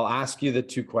 So I'll ask you the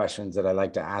two questions that I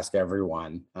like to ask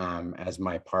everyone as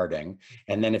my parting.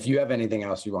 And then if you have anything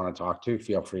else you want to talk to,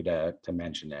 feel free to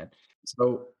mention it.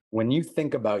 So when you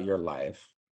think about your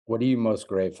life, what are you most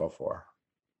grateful for?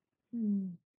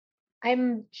 Mm.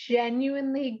 I'm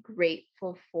genuinely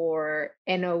grateful for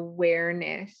an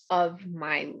awareness of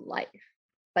my life,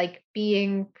 like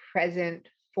being present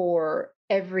for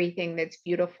everything that's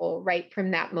beautiful right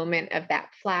from that moment of that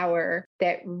flower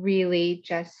that really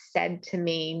just said to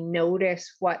me,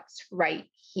 notice what's right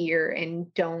here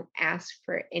and don't ask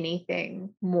for anything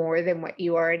more than what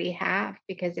you already have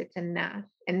because it's enough.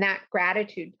 And that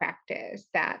gratitude practice,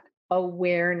 that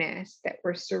awareness that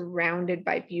we're surrounded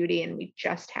by beauty and we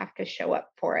just have to show up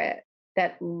for it,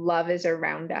 that love is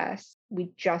around us.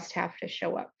 We just have to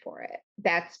show up for it.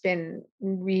 That's been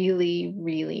really,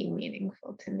 really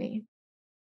meaningful to me.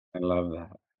 I love that.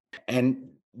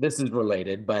 And this is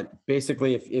related, but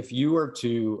basically, if you were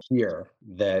to hear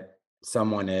that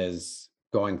someone is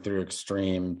going through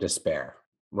extreme despair,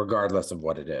 regardless of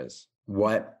what it is,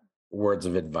 what words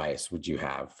of advice would you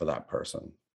have for that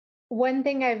person? One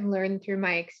thing I've learned through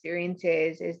my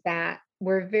experiences is that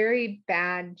we're very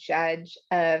bad judge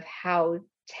of how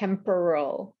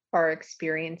temporal our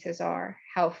experiences are,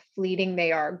 how fleeting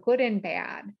they are, good and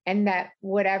bad, and that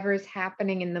whatever's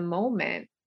happening in the moment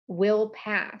will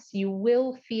pass. You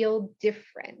will feel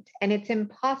different. And it's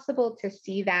impossible to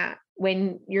see that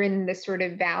when you're in this sort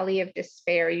of valley of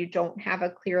despair. You don't have a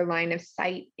clear line of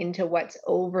sight into what's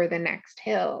over the next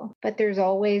hill, but there's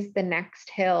always the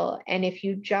next hill. And if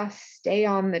you just stay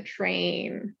on the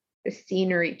train, the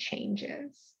scenery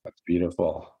changes. That's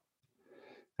beautiful.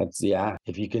 That's, yeah,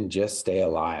 if you can just stay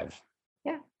alive.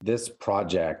 Yeah. This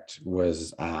project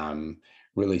was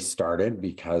really started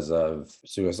because of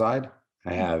suicide.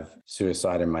 I have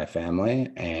suicide in my family,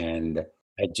 and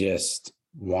I just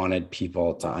wanted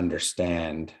people to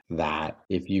understand that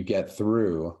if you get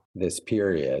through this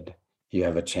period, you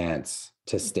have a chance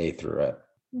to stay through it.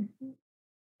 Mm-hmm.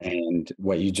 And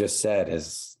what you just said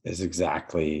is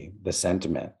exactly the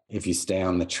sentiment. If you stay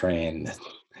on the train,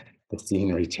 the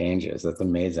scenery changes. That's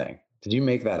amazing. Did you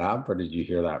make that up or did you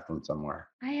hear that from somewhere?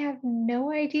 I have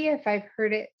no idea if I've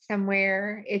heard it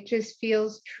somewhere. It just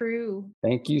feels true.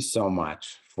 Thank you so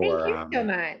much Thank for, you so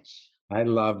much. I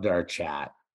loved our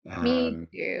chat. Me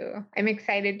too. I'm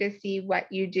excited to see what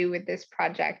you do with this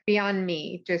project beyond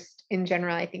me. Just in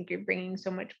general, I think you're bringing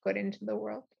so much good into the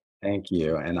world. Thank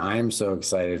you. And I'm so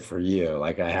excited for you.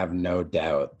 Like, I have no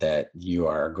doubt that you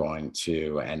are going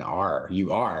to,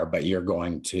 but you're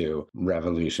going to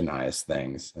revolutionize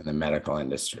things in the medical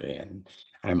industry. And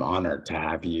I'm honored to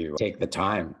have you take the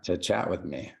time to chat with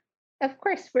me. Of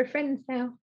course, we're friends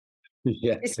now.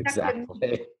 Yes,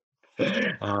 exactly.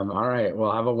 All right.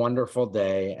 Well, have a wonderful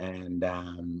day. And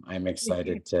I'm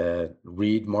excited to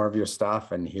read more of your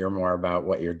stuff and hear more about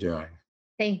what you're doing.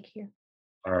 Thank you.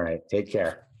 All right. Take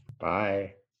care.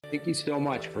 Bye. Thank you so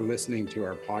much for listening to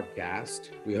our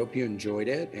podcast. We hope you enjoyed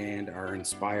it and are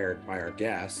inspired by our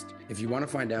guest. If you want to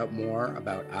find out more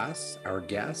about us, our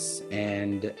guests,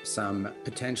 and some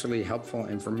potentially helpful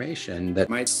information that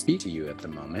might speak to you at the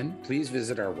moment, please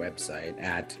visit our website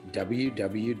at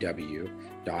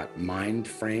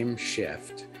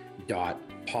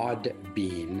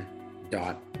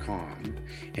www.mindframeshift.podbean.com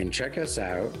and check us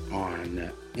out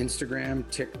on Instagram,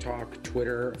 TikTok,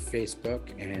 Twitter,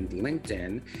 Facebook, and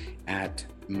LinkedIn at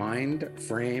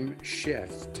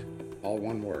mindframeshift, all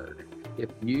one word. If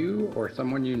you or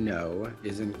someone you know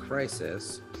is in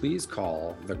crisis, please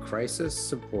call the Crisis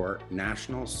Support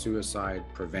National Suicide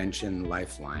Prevention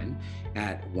Lifeline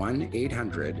at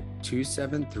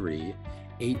 1-800-273-8255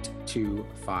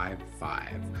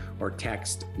 or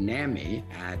text NAMI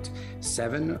at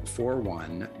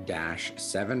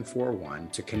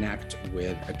 741-741 to connect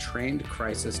with a trained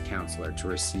crisis counselor to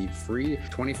receive free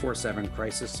 24/7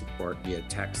 crisis support via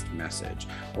text message,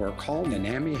 or call the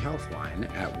NAMI Healthline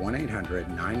at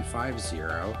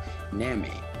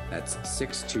 1-800-950-NAMI. That's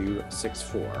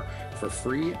 6264 for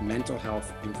free mental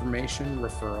health information,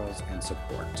 referrals, and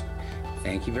support.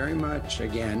 Thank you very much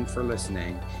again for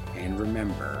listening, and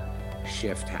remember,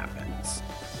 shift happens.